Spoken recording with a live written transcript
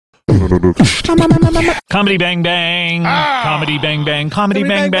Comedy bang bang. Comedy bang bang. Comedy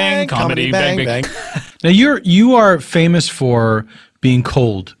bang bang. Comedy bang bang. Now you are famous for being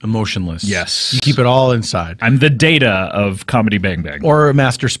cold, emotionless. Yes. You keep it all inside. I'm the Data of Comedy Bang Bang. Or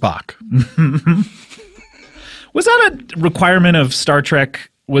Master Spock. Was that a requirement of Star Trek?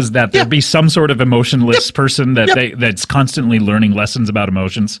 Was that there be some sort of emotionless person that that's constantly learning lessons about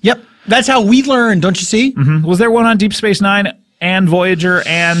emotions? Yep. That's how we learn, don't you see? Was there one on Deep Space Nine and Voyager,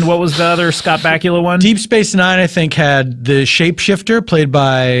 and what was the other Scott Bakula one? Deep Space Nine, I think, had the shapeshifter played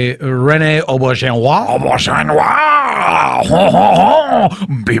by René Auberjonois.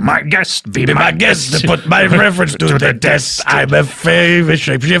 Be my guest. Be my guest. Put my reference to the test. I'm a famous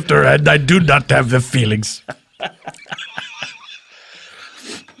shapeshifter, and I do not have the feelings.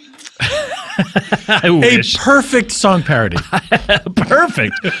 A perfect song parody.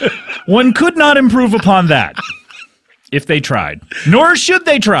 Perfect. One could not improve upon that if they tried. Nor should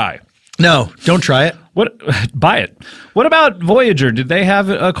they try. No, don't try it. What? Buy it. What about Voyager? Did they have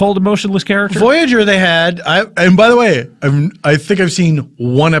a cold, emotionless character? Voyager, they had. And by the way, I think I've seen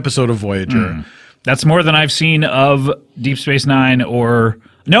one episode of Voyager. That's more than I've seen of Deep Space Nine or...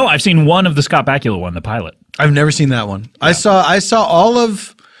 No, I've seen one of the Scott Bakula one, the pilot. I've never seen that one. Yeah. I saw all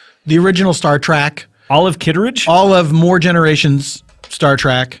of the original Star Trek. All of Kitteridge? All of More Generations Star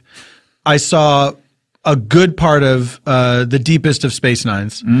Trek. I saw a good part of the deepest of Space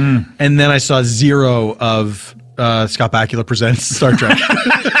Nines. And then I saw zero of Scott Bakula Presents Star Trek.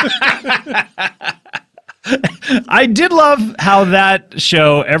 I did love how that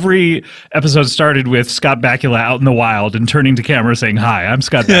show, every episode started with Scott Bakula out in the wild and turning to camera saying, "Hi, I'm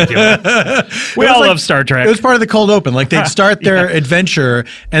Scott Bakula." We all love Star Trek. It was part of the cold open. Like they'd start their adventure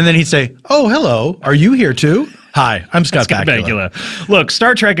and then he'd say, "Oh, hello. Are you here too? Hi, I'm Scott Bakula." Look,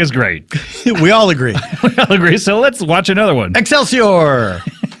 Star Trek is great. We all agree. We all agree. So let's watch another one. Excelsior.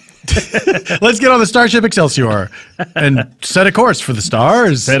 Let's get on the Starship Excelsior and set a course for the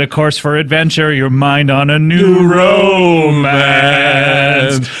stars. Set a course for adventure, your mind on a new romance.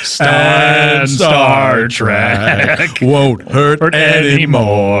 Star Trek won't hurt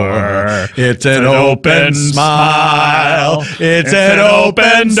anymore. It's an open smile. It's an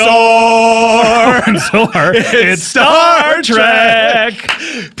open door. It's Star Trek.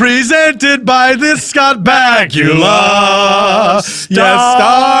 Presented by this Scott Bakula. Yes,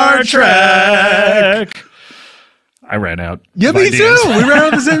 Star Trek. I ran out. Yeah, me too. We ran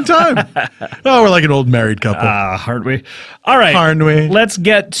out at the same time. Oh, we're like an old married couple. Aren't we? All right. Aren't we? Let's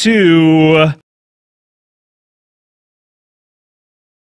get to